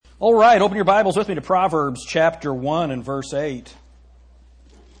All right, open your Bibles with me to Proverbs chapter 1 and verse 8.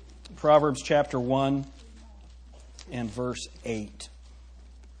 Proverbs chapter 1 and verse 8.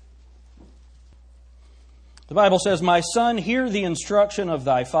 The Bible says, "My son, hear the instruction of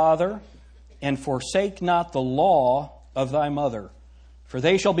thy father, and forsake not the law of thy mother. For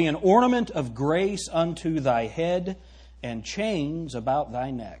they shall be an ornament of grace unto thy head, and chains about thy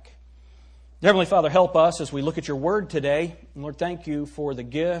neck." Heavenly Father, help us as we look at your word today. And Lord, thank you for the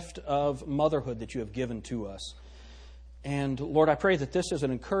gift of motherhood that you have given to us. And Lord, I pray that this is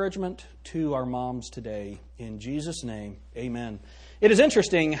an encouragement to our moms today. In Jesus' name, amen. It is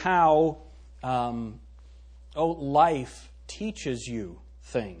interesting how life teaches you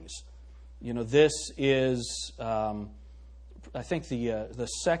things. You know, this is, I think, the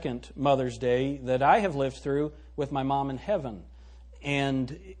second Mother's Day that I have lived through with my mom in heaven.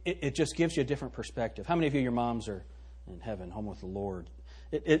 And it just gives you a different perspective. How many of you, your moms are in heaven, home with the Lord?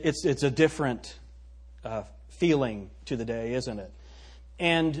 It's a different feeling to the day, isn't it?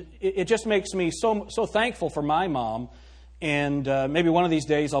 And it just makes me so thankful for my mom. And maybe one of these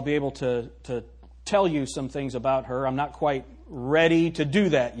days I'll be able to tell you some things about her. I'm not quite ready to do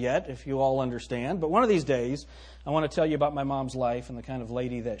that yet, if you all understand. But one of these days, I want to tell you about my mom's life and the kind of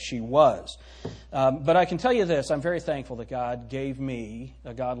lady that she was. But I can tell you this, I'm very thankful that God gave me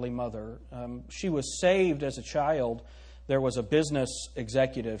a godly mother. She was saved as a child. There was a business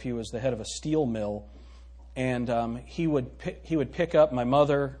executive. He was the head of a steel mill. And he would pick up my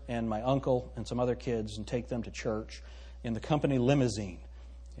mother and my uncle and some other kids and take them to church in the company limousine.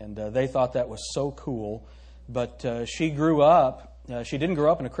 And they thought that was so cool. But she grew up, she didn't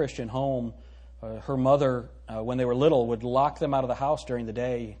grow up in a Christian home. Her mother, when they were little, would lock them out of the house during the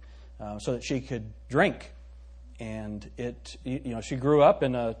day so that she could drink. And she grew up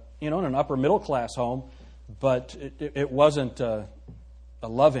in an upper middle class home, but it wasn't a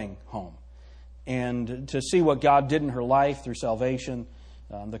loving home. And to see what God did in her life through salvation,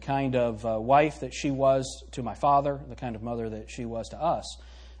 the kind of wife that she was to my father, the kind of mother that she was to us,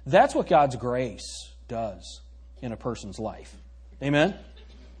 that's what God's grace does in a person's life. Amen?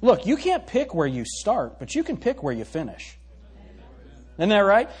 Look, you can't pick where you start, but you can pick where you finish. Isn't that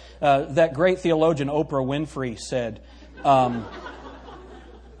right? That great theologian Oprah Winfrey said,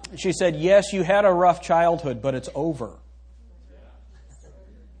 she said, "Yes, you had a rough childhood, but it's over."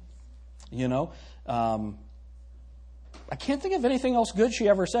 You know? I can't think of anything else good she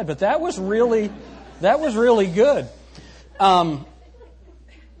ever said, but that was really good. And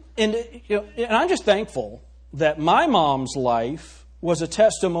I'm just thankful that my mom's life was a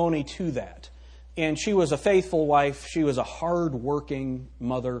testimony to that. And she was a faithful wife. She was a hard-working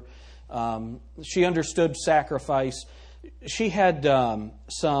mother. She understood sacrifice. She had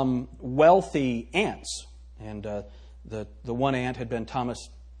some wealthy aunts. And the one aunt had been Thomas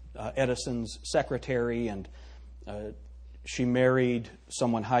Edison's secretary, and she married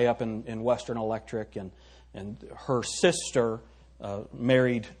someone high up in Western Electric, and her sister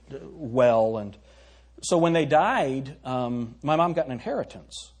married well. And so when they died, my mom got an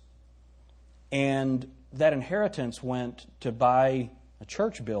inheritance. And that inheritance went to buy a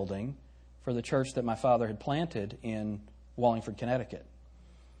church building for the church that my father had planted in Wallingford, Connecticut.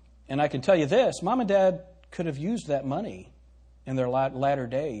 And I can tell you this, Mom and Dad could have used that money in their latter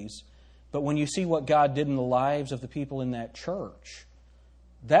days. But when you see what God did in the lives of the people in that church,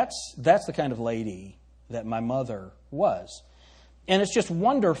 that's the kind of lady that my mother was. And it's just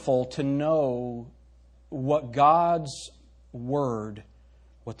wonderful to know what God's Word,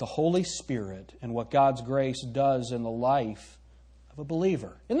 what the Holy Spirit, and what God's grace does in the life of a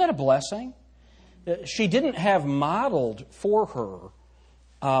believer. Isn't that a blessing? She didn't have modeled for her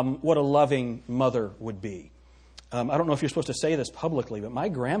what a loving mother would be. I don't know if you're supposed to say this publicly, but my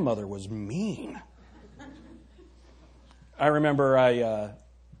grandmother was mean. I remember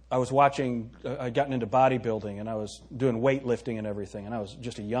I was watching, I'd gotten into bodybuilding, and I was doing weightlifting and everything, and I was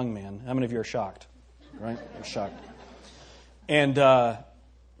just a young man. How many of you are shocked? Right? I'm shocked. And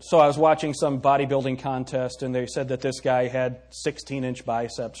so I was watching some bodybuilding contest, and they said that this guy had 16-inch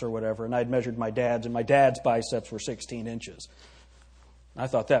biceps or whatever, and I'd measured my dad's, and my dad's biceps were 16 inches. I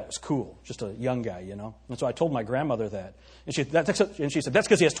thought that was cool, just a young guy, you know. And so I told my grandmother that. And she said, "That's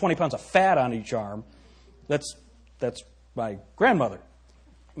because he has 20 pounds of fat on each arm." That's my grandmother.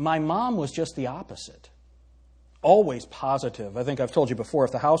 My mom was just the opposite. Always positive. I think I've told you before,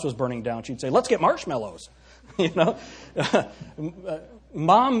 if the house was burning down, she'd say, "Let's get marshmallows." You know?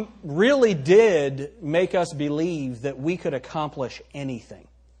 Mom really did make us believe that we could accomplish anything.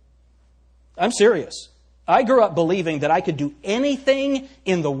 I'm serious. I grew up believing that I could do anything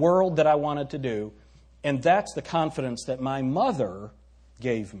in the world that I wanted to do, and that's the confidence that my mother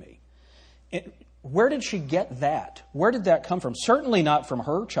gave me. Where did she get that? Where did that come from? Certainly not from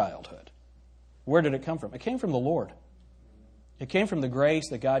her childhood. Where did it come from? It came from the Lord. It came from the grace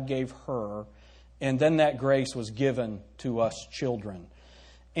that God gave her, and then that grace was given to us children.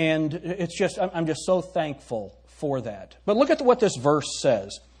 And I'm just so thankful for that. But look at what this verse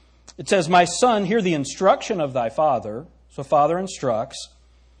says. It says, "My son, hear the instruction of thy father." So father instructs.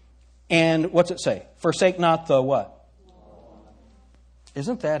 And what's it say? "Forsake not the" what?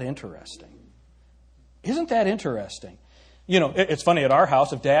 Isn't that interesting? Isn't that interesting? It's funny at our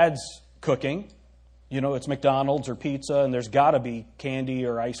house, if Dad's cooking, it's McDonald's or pizza, and there's got to be candy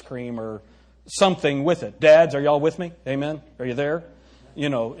or ice cream or something with it. Dads, are y'all with me? Amen? Are you there?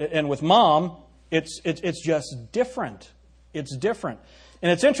 And with Mom, it's just different. It's different.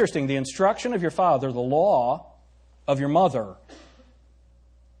 And it's interesting, the instruction of your father, the law of your mother,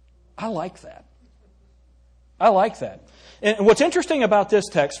 I like that. I like that. And what's interesting about this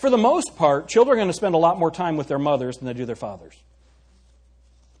text, for the most part, children are going to spend a lot more time with their mothers than they do their fathers.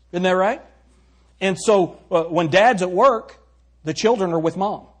 Isn't that right? And so when Dad's at work, the children are with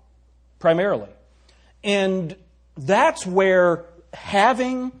Mom, primarily. And that's where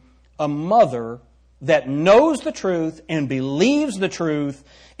having a mother that knows the truth and believes the truth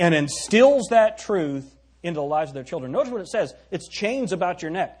and instills that truth into the lives of their children. Notice what it says. It's chains about your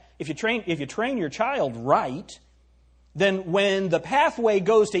neck. If you train your child right, then when the pathway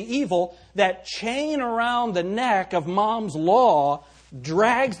goes to evil, that chain around the neck of Mom's law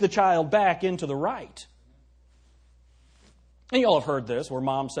drags the child back into the right. And you all have heard this, where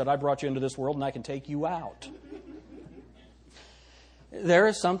Mom said, "I brought you into this world and I can take you out." There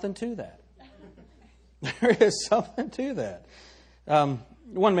is something to that. There is something to that.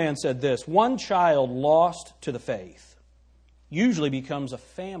 One man said this: "One child lost to the faith usually becomes a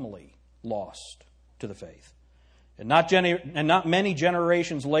family lost to the faith. And not many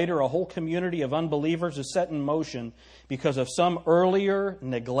generations later, a whole community of unbelievers is set in motion because of some earlier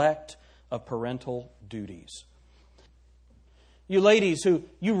neglect of parental duties." You ladies who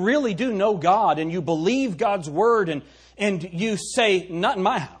you really do know God and you believe God's Word and you say, "Not in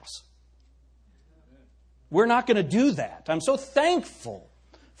my house. We're not going to do that." I'm so thankful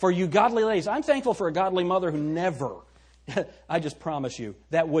for you godly ladies. I'm thankful for a godly mother who never, I just promise you,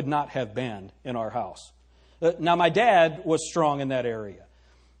 that would not have been in our house. Now, my dad was strong in that area.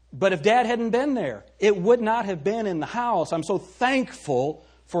 But if Dad hadn't been there, it would not have been in the house. I'm so thankful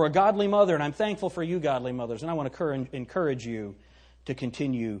for a godly mother, and I'm thankful for you godly mothers. And I want to encourage you to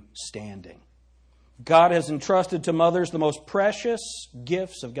continue standing. God has entrusted to mothers the most precious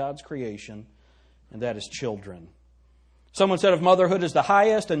gifts of God's creation, and that is children. Someone said of motherhood is the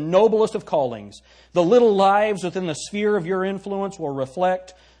highest and noblest of callings. The little lives within the sphere of your influence will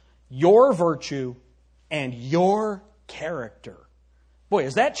reflect your virtue and your character. Boy,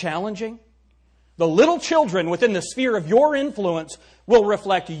 is that challenging? The little children within the sphere of your influence will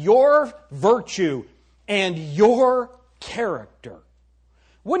reflect your virtue and your character.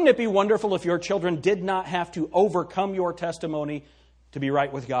 Wouldn't it be wonderful if your children did not have to overcome your testimony to be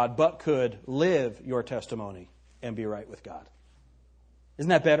right with God, but could live your testimony and be right with God? Isn't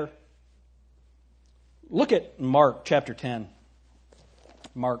that better? Look at Mark chapter 10.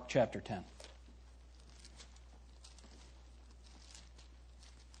 Mark chapter 10.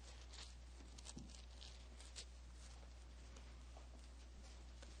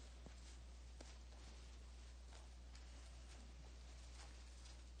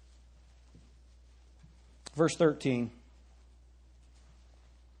 Verse 13.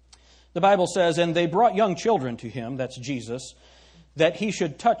 The Bible says, "And they brought young children to him," that's Jesus, "that he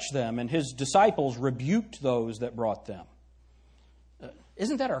should touch them, and his disciples rebuked those that brought them."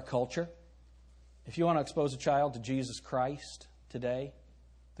 Isn't that our culture? If you want to expose a child to Jesus Christ today,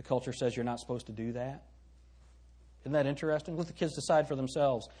 the culture says you're not supposed to do that. Isn't that interesting? Let the kids decide for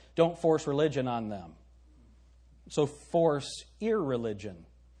themselves. Don't force religion on them. So force irreligion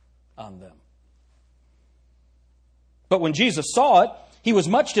on them. But when Jesus saw it, he was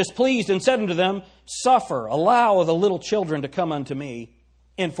much displeased and said unto them, "Suffer, allow the little children to come unto me,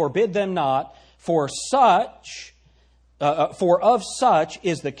 and forbid them not, for of such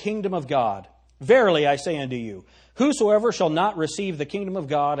is the kingdom of God. Verily I say unto you, whosoever shall not receive the kingdom of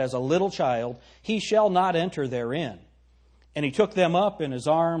God as a little child, he shall not enter therein." And he took them up in his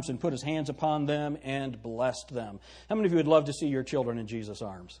arms and put his hands upon them and blessed them. How many of you would love to see your children in Jesus'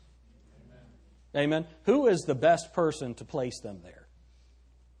 arms? Amen. Who is the best person to place them there?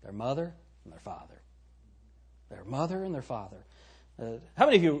 Their mother and their father. Their mother and their father. How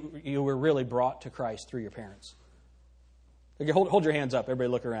many of you were really brought to Christ through your parents? Okay, hold your hands up. Everybody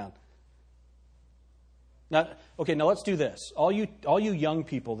look around. Now let's do this. All you young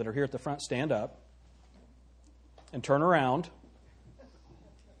people that are here at the front, stand up and turn around.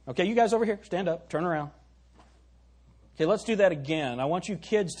 Okay, you guys over here, stand up, turn around. Okay, let's do that again. I want you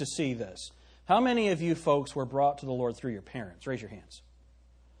kids to see this. How many of you folks were brought to the Lord through your parents? Raise your hands.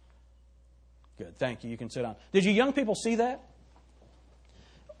 Good, thank you. You can sit down. Did you young people see that?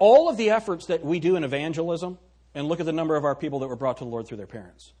 All of the efforts that we do in evangelism, and look at the number of our people that were brought to the Lord through their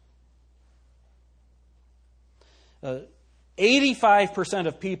parents. 85%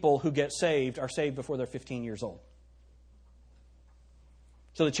 of people who get saved are saved before they're 15 years old.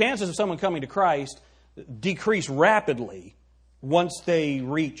 So the chances of someone coming to Christ decrease rapidly once they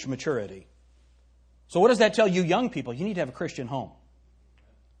reach maturity. So what does that tell you young people? You need to have a Christian home.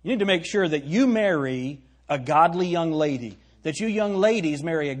 You need to make sure that you marry a godly young lady, that you young ladies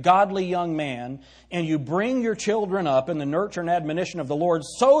marry a godly young man, and you bring your children up in the nurture and admonition of the Lord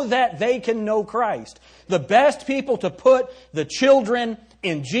so that they can know Christ. The best people to put the children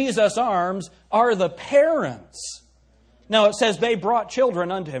in Jesus' arms are the parents. Now it says they brought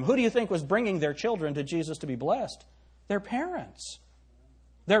children unto Him. Who do you think was bringing their children to Jesus to be blessed? Their parents.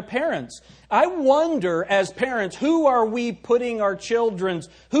 Their parents. I wonder, as parents, whose arms are we putting our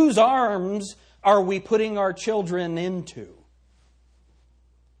children into?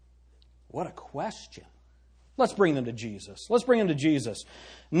 What a question. Let's bring them to Jesus. Let's bring them to Jesus.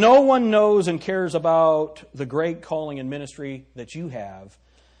 No one knows and cares about the great calling and ministry that you have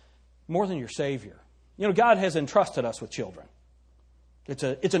more than your Savior. You know, God has entrusted us with children. It's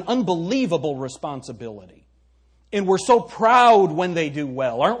an unbelievable responsibility. And we're so proud when they do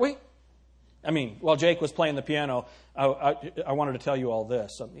well, aren't we? I mean, while Jake was playing the piano, I wanted to tell you all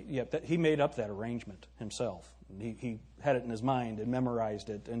this. He made up that arrangement himself. He had it in his mind and memorized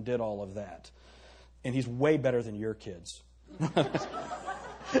it and did all of that. And he's way better than your kids.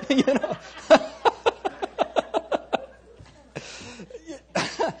 You know?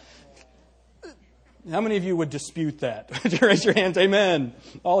 How many of you would dispute that? Raise your hands. Amen.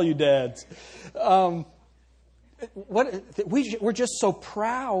 All you dads. We're just so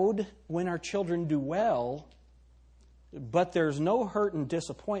proud when our children do well, but there's no hurt and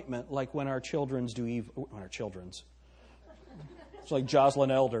disappointment like when our children's do evil. When our children's. It's like Jocelyn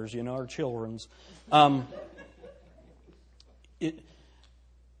Elders, you know, our children's.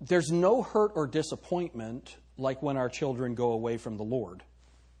 There's no hurt or disappointment like when our children go away from the Lord.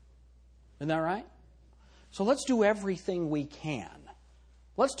 Isn't that right? So let's do everything we can.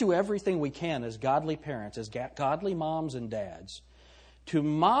 Let's do everything we can as godly parents, as godly moms and dads, to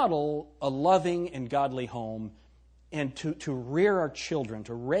model a loving and godly home and to rear our children,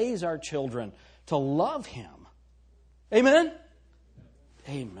 to raise our children, to love Him. Amen?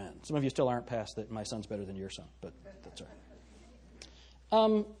 Amen. Some of you still aren't past that my son's better than your son, but that's all right.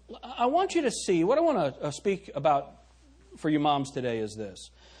 I want you to see, what I want to speak about for you moms today is this.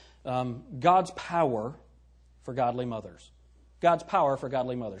 God's power for godly mothers. God's power for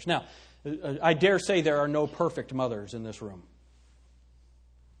godly mothers. Now, I dare say there are no perfect mothers in this room.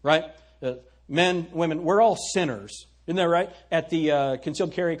 Right? Men, women, we're all sinners. Isn't that right? At the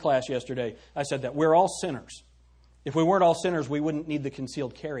concealed carry class yesterday, I said that. We're all sinners. If we weren't all sinners, we wouldn't need the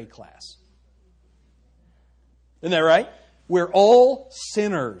concealed carry class. Isn't that right? We're all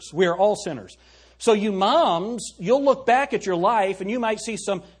sinners. We're all sinners. So you moms, you'll look back at your life and you might see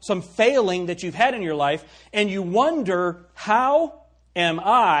some failing that you've had in your life, and you wonder, how am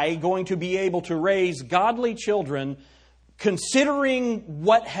I going to be able to raise godly children considering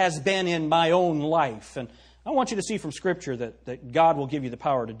what has been in my own life? And I want you to see from Scripture that God will give you the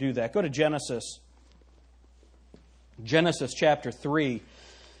power to do that. Go to Genesis chapter 3.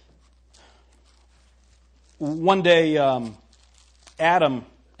 One day, Adam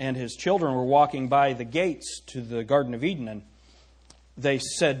and his children were walking by the gates to the Garden of Eden, and they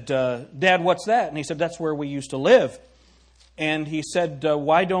said, Dad, what's that? And he said, that's where we used to live. And he said,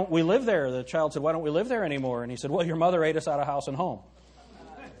 why don't we live there? The child said, why don't we live there anymore? And he said, well, your mother ate us out of house and home.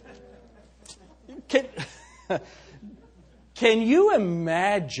 Can you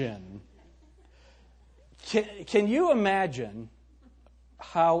imagine? Can you imagine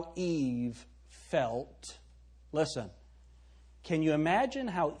how Eve felt? Listen. Can you imagine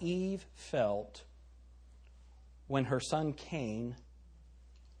how Eve felt when her son Cain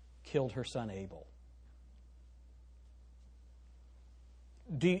killed her son Abel?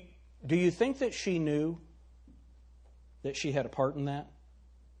 Do you think that she knew that she had a part in that?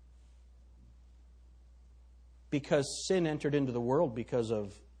 Because sin entered into the world because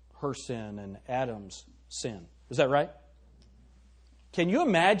of her sin and Adam's sin. Is that right? Can you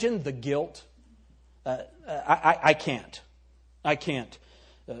imagine the guilt? I can't. I can't.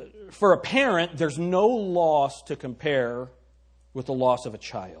 For a parent, there's no loss to compare with the loss of a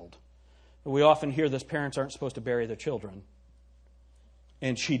child. We often hear this, parents aren't supposed to bury their children.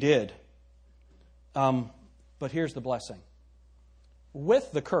 And she did. But here's the blessing.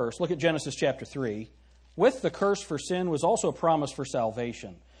 With the curse, look at Genesis chapter 3. With the curse for sin was also a promise for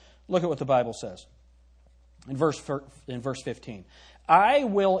salvation. Look at what the Bible says in verse 15. I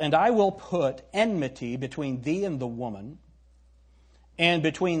will put enmity between thee and the woman, and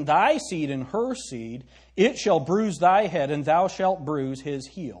between thy seed and her seed. It shall bruise thy head, and thou shalt bruise his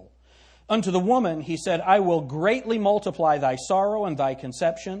heel. Unto the woman he said, I will greatly multiply thy sorrow and thy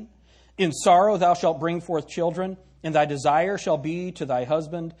conception. In sorrow thou shalt bring forth children, and thy desire shall be to thy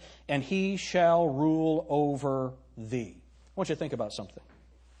husband, and he shall rule over thee. I want you to think about something.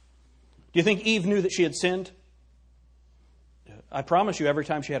 Do you think Eve knew that she had sinned? I promise you, every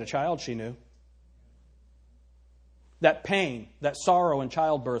time she had a child, she knew. That pain, that sorrow in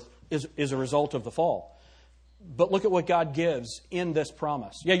childbirth is a result of the fall. But look at what God gives in this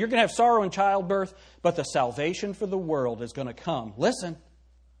promise. Yeah, you're going to have sorrow in childbirth, but the salvation for the world is going to come. Listen,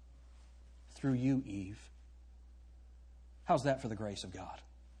 through you, Eve. How's that for the grace of God?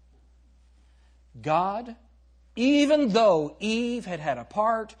 God, even though Eve had had a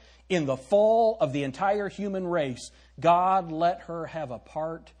part in the fall of the entire human race, God let her have a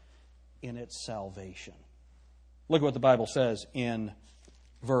part in its salvation. Look at what the Bible says in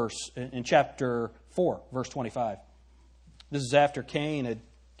chapter 4, verse 25. This is after Cain had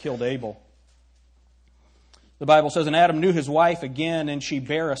killed Abel. The Bible says, and Adam knew his wife again, and she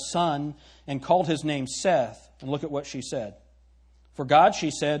bare a son, and called his name Seth. And look at what she said. For God, she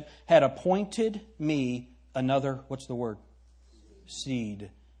said, had appointed me another, what's the word?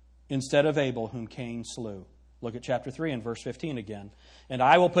 Seed, instead of Abel, whom Cain slew. Look at chapter 3 and verse 15 again. And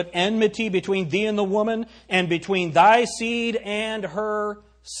I will put enmity between thee and the woman, and between thy seed and her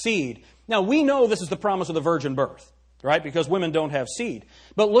seed. Now, we know this is the promise of the virgin birth, right? Because women don't have seed.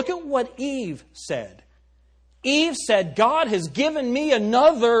 But look at what Eve said. Eve said, God has given me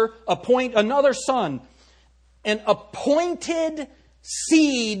another son, an appointed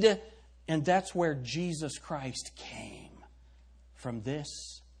seed, and that's where Jesus Christ came, from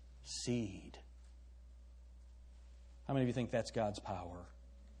this seed. How many of you think that's God's power?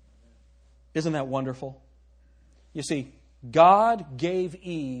 Isn't that wonderful? You see, God gave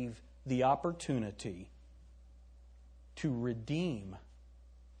Eve the opportunity to redeem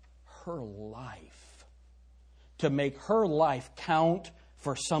her life, to make her life count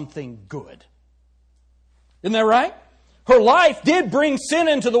for something good. Isn't that right? Her life did bring sin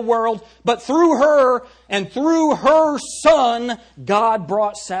into the world, but through her and through her son, God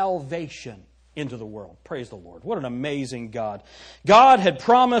brought salvation into the world. Praise the Lord. What an amazing God. God had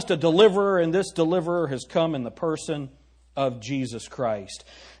promised a deliverer, and this deliverer has come in the person of Jesus Christ.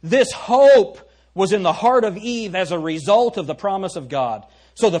 This hope was in the heart of Eve as a result of the promise of God.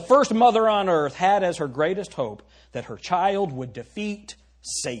 So the first mother on earth had as her greatest hope that her child would defeat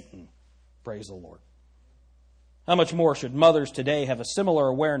Satan. Praise the Lord. How much more should mothers today have a similar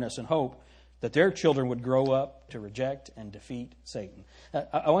awareness and hope that their children would grow up to reject and defeat Satan?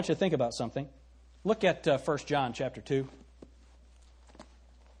 I want you to think about something. Look at 1 John chapter 2.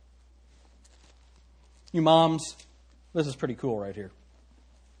 You moms, this is pretty cool right here.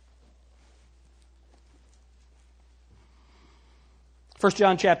 1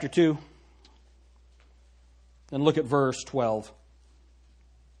 John chapter 2, and look at verse 12.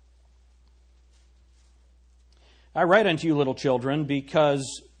 I write unto you, little children,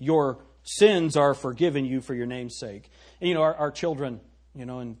 because your sins are forgiven you for your name's sake. And you know, our children, you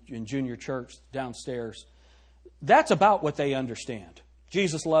know, in junior church downstairs, that's about what they understand.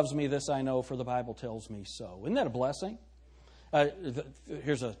 Jesus loves me, this I know, for the Bible tells me so. Isn't that a blessing?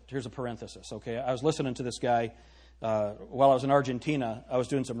 Here's a parenthesis, okay? I was listening to this guy while I was in Argentina. I was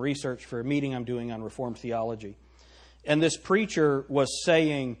doing some research for a meeting I'm doing on Reformed theology. And this preacher was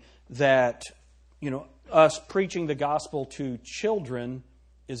saying that, you know, us preaching the gospel to children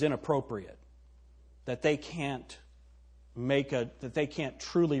is inappropriate. That they can't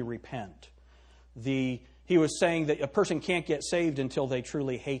truly repent. He was saying that a person can't get saved until they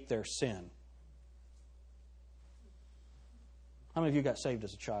truly hate their sin. How many of you got saved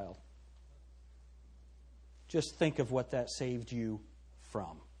as a child? Just think of what that saved you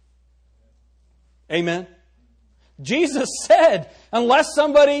from. Amen? Jesus said, unless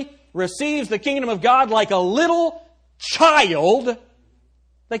somebody receives the kingdom of God like a little child,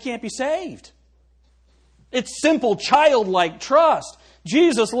 they can't be saved. It's simple childlike trust.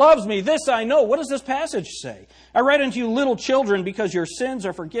 Jesus loves me, this I know. What does this passage say? I write unto you, little children, because your sins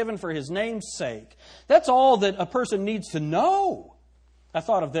are forgiven for His name's sake. That's all that a person needs to know. I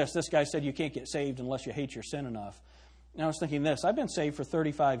thought of this. This guy said you can't get saved unless you hate your sin enough. And I was thinking this. I've been saved for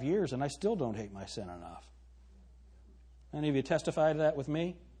 35 years and I still don't hate my sin enough. Any of you testify to that with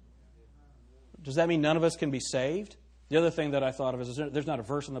me? Does that mean none of us can be saved? The other thing that I thought of is there's not a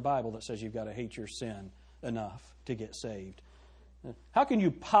verse in the Bible that says you've got to hate your sin enough to get saved. How can you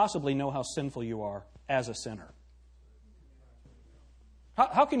possibly know how sinful you are as a sinner?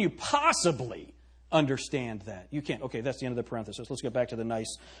 How can you possibly understand that? You can't. Okay, that's the end of the parenthesis. Let's get back to the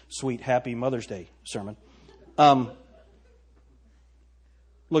nice, sweet, happy Mother's Day sermon. Look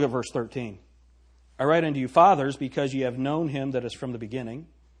at verse 13. I write unto you, fathers, because ye have known him that is from the beginning.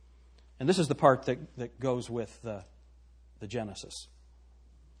 And this is the part that goes with the Genesis.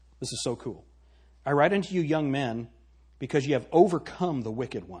 This is so cool. I write unto you, young men, because ye have overcome the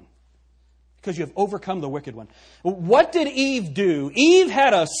wicked one. Because you have overcome the wicked one. What did Eve do? Eve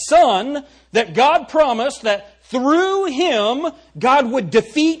had a son that God promised that through him, God would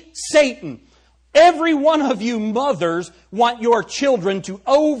defeat Satan. Every one of you mothers want your children to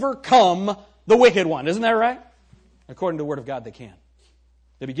overcome the wicked one. Isn't that right? According to the Word of God, they can.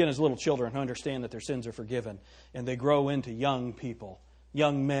 They begin as little children who understand that their sins are forgiven. And they grow into young people,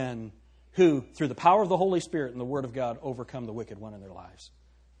 young men, who, through the power of the Holy Spirit and the Word of God, overcome the wicked one in their lives.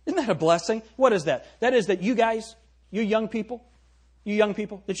 Isn't that a blessing? What is that? That is that you guys, you young people,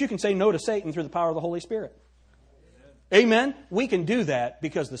 that you can say no to Satan through the power of the Holy Spirit. Amen? We can do that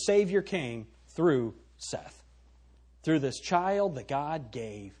because the Savior came through Seth, through this child that God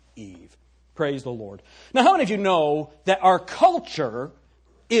gave Eve. Praise the Lord. Now, how many of you know that our culture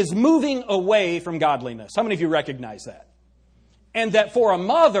is moving away from godliness? How many of you recognize that? And that for a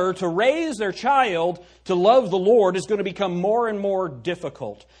mother to raise their child to love the Lord is going to become more and more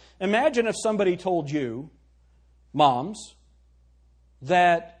difficult. Imagine if somebody told you, moms,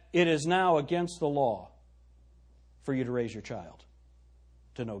 that it is now against the law for you to raise your child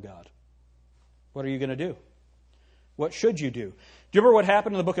to know God. What are you going to do? What should you do? Do you remember what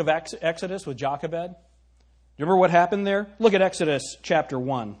happened in the book of Exodus with Jochebed? Do you remember what happened there? Look at Exodus chapter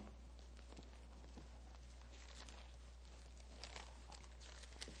 1.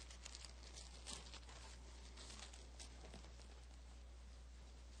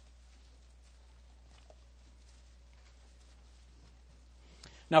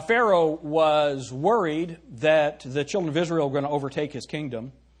 Now, Pharaoh was worried that the children of Israel were going to overtake his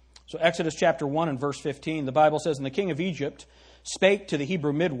kingdom. So Exodus chapter 1 and verse 15, the Bible says, And the king of Egypt spake to the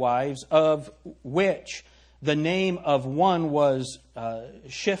Hebrew midwives, of which the name of one was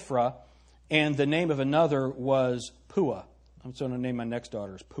Shiphrah, and the name of another was Puah. I'm going to name my next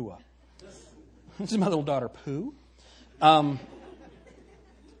daughter as Puah. This is my little daughter, Pooh. And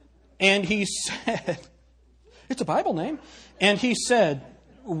he said, it's a Bible name. And he said,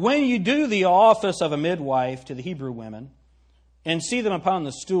 when you do the office of a midwife to the Hebrew women, and see them upon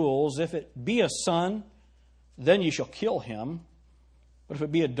the stools, if it be a son, then you shall kill him. But if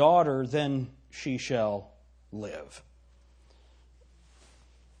it be a daughter, then she shall live.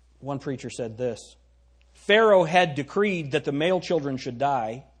 One preacher said this, Pharaoh had decreed that the male children should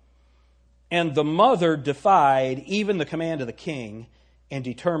die, and the mother defied even the command of the king and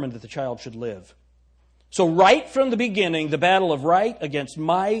determined that the child should live. So right from the beginning, the battle of right against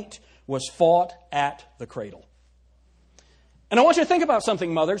might was fought at the cradle. And I want you to think about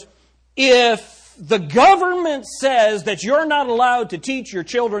something, mothers. If the government says that you're not allowed to teach your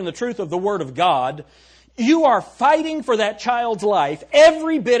children the truth of the Word of God, you are fighting for that child's life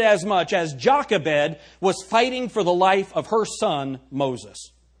every bit as much as Jochebed was fighting for the life of her son,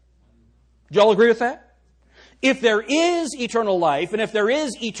 Moses. Do you all agree with that? If there is eternal life and if there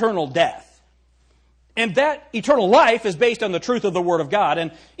is eternal death, and that eternal life is based on the truth of the Word of God,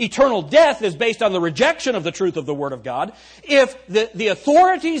 and eternal death is based on the rejection of the truth of the Word of God. If the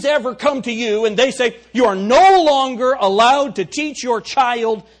authorities ever come to you and they say, you are no longer allowed to teach your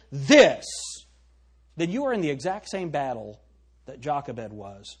child this, then you are in the exact same battle that Jochebed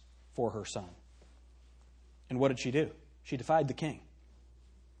was for her son. And what did she do? She defied the king.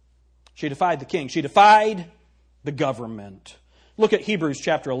 She defied the king. She defied the government. Look at Hebrews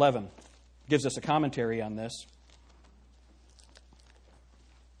chapter 11. Gives us a commentary on this.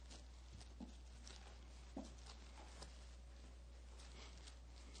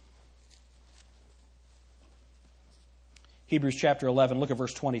 Hebrews chapter 11, look at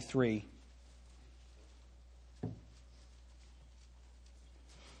verse 23.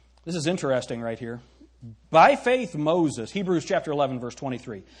 This is interesting right here. By faith Moses, Hebrews chapter 11, verse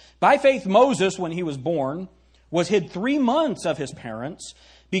 23. By faith Moses, when he was born, was hid 3 months of his parents,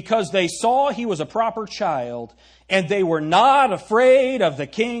 because they saw he was a proper child, and they were not afraid of the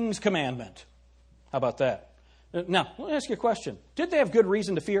king's commandment. How about that? Now, let me ask you a question. Did they have good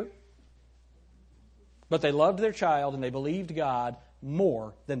reason to fear? But they loved their child and they believed God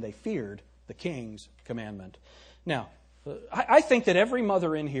more than they feared the king's commandment. Now, I think that every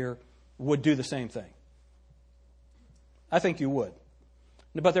mother in here would do the same thing. I think you would.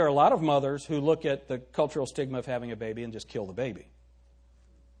 But there are a lot of mothers who look at the cultural stigma of having a baby and just kill the baby.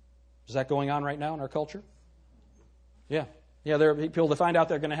 Is that going on right now in our culture? Yeah. Yeah, there are people that find out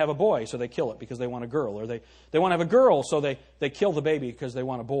they're going to have a boy, so they kill it because they want a girl. Or they want to have a girl, so they kill the baby because they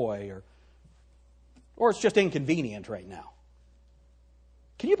want a boy. Or it's just inconvenient right now.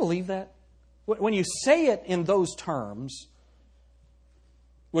 Can you believe that? When you say it in those terms,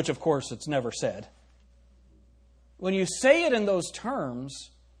 which of course it's never said, when you say it in those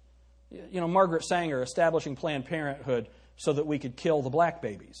terms, Margaret Sanger establishing Planned Parenthood so that we could kill the black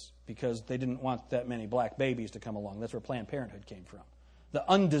babies because they didn't want that many black babies to come along. That's where Planned Parenthood came from. The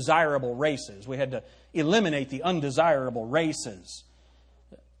undesirable races. We had to eliminate the undesirable races.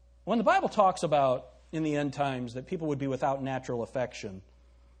 When the Bible talks about, in the end times, that people would be without natural affection,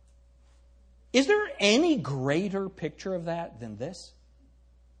 is there any greater picture of that than this?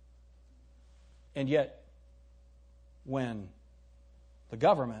 And yet, when the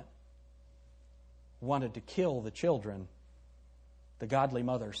government wanted to kill the children, the godly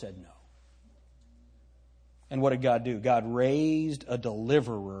mother said no. And what did God do? God raised a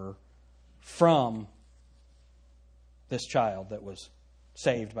deliverer from this child that was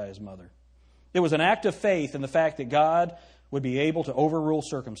saved by his mother. It was an act of faith in the fact that God would be able to overrule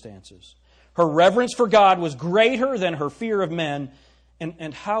circumstances. Her reverence for God was greater than her fear of men.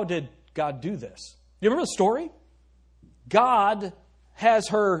 And how did God do this? Do you remember the story? God has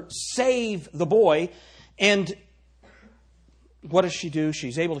her save the boy, and what does she do?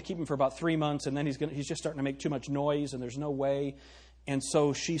 She's able to keep him for about 3 months, and then he's just starting to make too much noise, and there's no way. And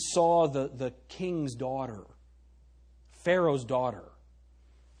so she saw the king's daughter, Pharaoh's daughter.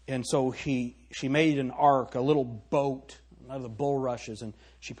 And so she made an ark, a little boat out of the bulrushes, and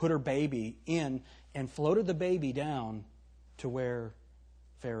she put her baby in and floated the baby down to where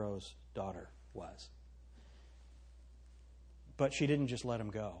Pharaoh's daughter was. But she didn't just let him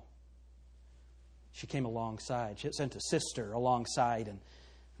go. She came alongside. She sent a sister alongside, and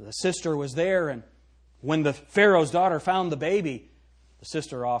the sister was there, and when the Pharaoh's daughter found the baby, the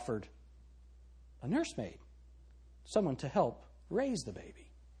sister offered a nursemaid, someone to help raise the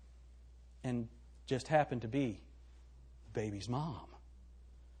baby, and just happened to be the baby's mom.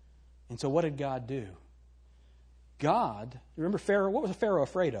 And so what did God do? God, remember Pharaoh, what was Pharaoh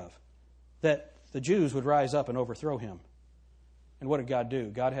afraid of? That the Jews would rise up and overthrow him. And what did God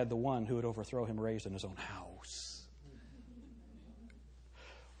do? God had the one who would overthrow him raised in his own house.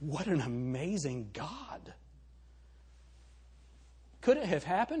 What an amazing God. Could it have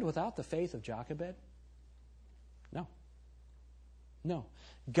happened without the faith of Jochebed? No. No.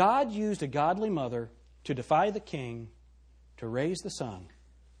 God used a godly mother to defy the king, to raise the son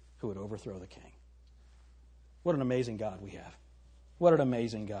who would overthrow the king. What an amazing God we have. What an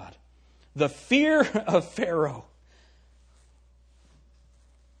amazing God. The fear of Pharaoh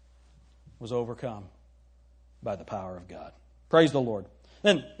was overcome by the power of God. Praise the Lord.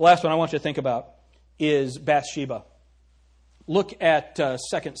 Then, the last one I want you to think about is Bathsheba. Look at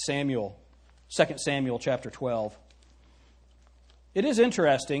 2 Samuel chapter 12. It is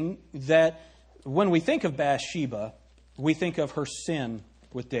interesting that when we think of Bathsheba, we think of her sin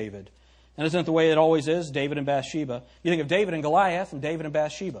with David. And isn't it the way it always is, David and Bathsheba? You think of David and Goliath and David and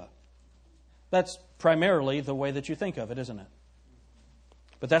Bathsheba. That's primarily the way that you think of it, isn't it?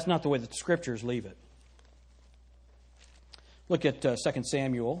 But that's not the way that the Scriptures leave it. Look at 2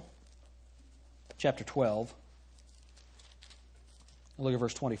 Samuel chapter 12. Look at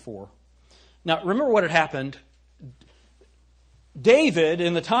verse 24. Now, remember what had happened. David,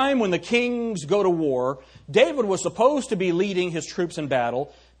 in the time when the kings go to war, David was supposed to be leading his troops in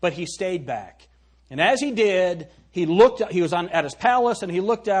battle, but he stayed back. And as he did, he was at his palace, and he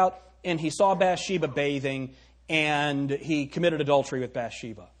looked out, and he saw Bathsheba bathing, and he committed adultery with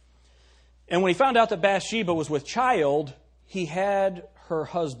Bathsheba. And when he found out that Bathsheba was with child, he had her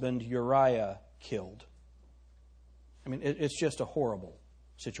husband Uriah killed. I mean, it's just a horrible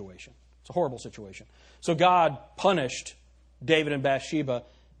situation. It's a horrible situation. So God punished David and Bathsheba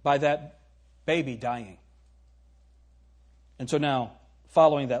by that baby dying. And so now,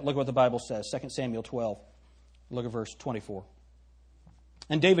 following that, look what the Bible says. 2 Samuel 12. Look at verse 24.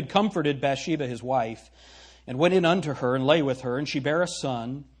 And David comforted Bathsheba his wife, and went in unto her, and lay with her, and she bare a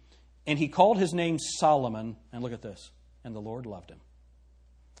son, and he called his name Solomon. And look at this. And the Lord loved him.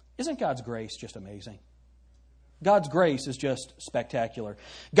 Isn't God's grace just amazing? God's grace is just spectacular.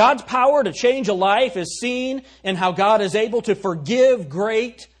 God's power to change a life is seen in how God is able to forgive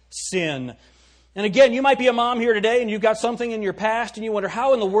great sin. And again, you might be a mom here today and you've got something in your past and you wonder,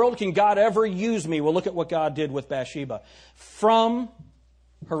 how in the world can God ever use me? Well, look at what God did with Bathsheba. From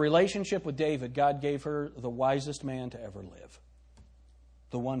her relationship with David, God gave her the wisest man to ever live.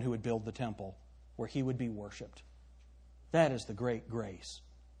 The one who would build the temple where he would be worshipped. That is the great grace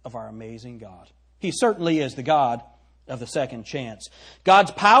of our amazing God. He certainly is the God of the second chance.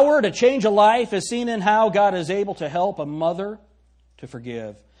 God's power to change a life is seen in how God is able to help a mother to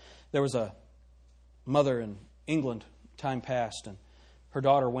forgive. There was a mother in England, time past, and her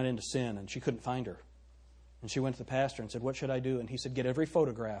daughter went into sin and she couldn't find her. And she went to the pastor and said, "What should I do?" And he said, "Get every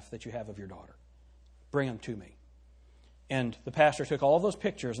photograph that you have of your daughter. Bring them to me." And the pastor took all those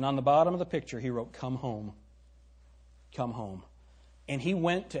pictures, and on the bottom of the picture he wrote, "Come home. Come home." And he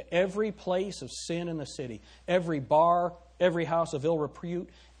went to every place of sin in the city, every bar, every house of ill repute,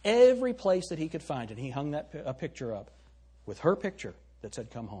 every place that he could find. And he hung a picture up with her picture that said,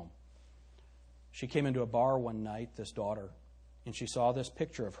 "Come home." She came into a bar one night, this daughter, and she saw this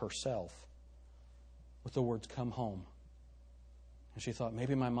picture of herself with the words, "Come home." And she thought,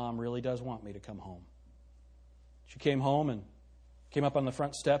 maybe my mom really does want me to come home. She came home and came up on the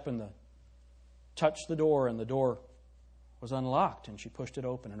front step and touched the door, and the door was unlocked, and she pushed it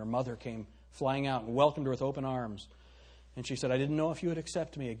open, and her mother came flying out and welcomed her with open arms. And she said, "I didn't know if you would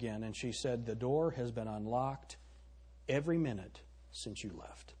accept me again." And she said, "The door has been unlocked every minute since you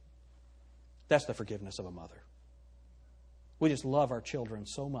left." That's the forgiveness of a mother. We just love our children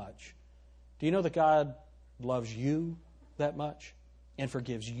so much. Do you know that God loves you that much and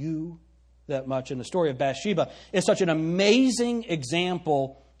forgives you that much? And the story of Bathsheba is such an amazing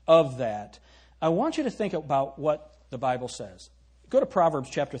example of that. I want you to think about what the Bible says. Go to Proverbs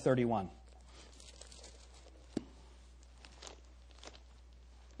chapter 31.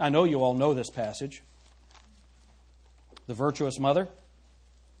 I know you all know this passage. The virtuous mother.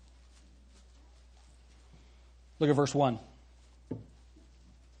 Look at verse 1.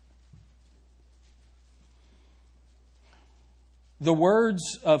 The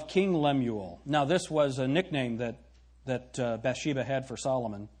words of King Lemuel. Now, this was a nickname that Bathsheba had for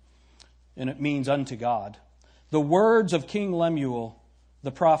Solomon, and it means unto God. The words of King Lemuel,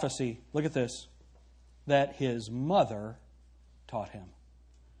 the prophecy, look at this, that his mother taught him.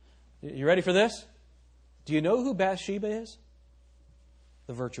 You ready for this? Do you know who Bathsheba is?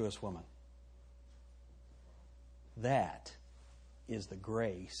 The virtuous woman. That is the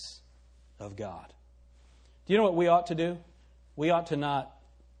grace of God. Do you know what we ought to do? We ought to not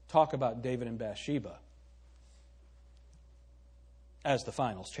talk about David and Bathsheba as the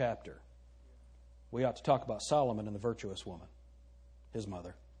final chapter. We ought to talk about Solomon and the virtuous woman, his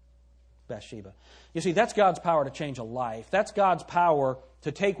mother, Bathsheba. You see, that's God's power to change a life. That's God's power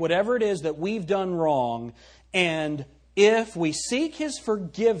to take whatever it is that we've done wrong, and if we seek His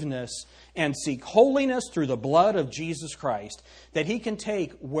forgiveness and seek holiness through the blood of Jesus Christ, that He can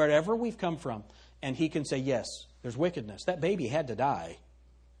take wherever we've come from and He can say, yes, there's wickedness. That baby had to die.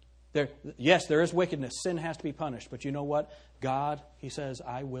 Yes, there is wickedness. Sin has to be punished. But you know what? God, He says,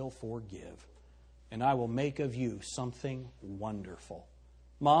 I will forgive. And I will make of you something wonderful.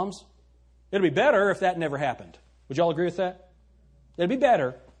 Moms, it'd be better if that never happened. Would you all agree with that? It'd be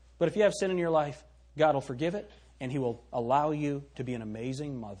better. But if you have sin in your life, God will forgive it. And He will allow you to be an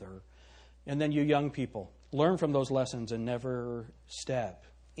amazing mother. And then you young people, learn from those lessons and never step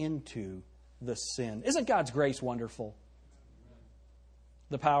into the sin. Isn't God's grace wonderful?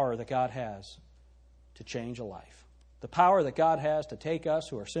 The power that God has to change a life. The power that God has to take us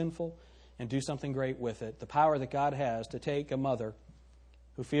who are sinful and do something great with it. The power that God has to take a mother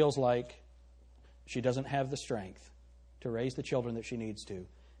who feels like she doesn't have the strength to raise the children that she needs to.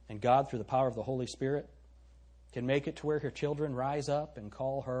 And God, through the power of the Holy Spirit, can make it to where her children rise up and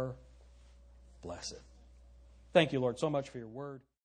call her blessed. Thank you, Lord, so much for your word.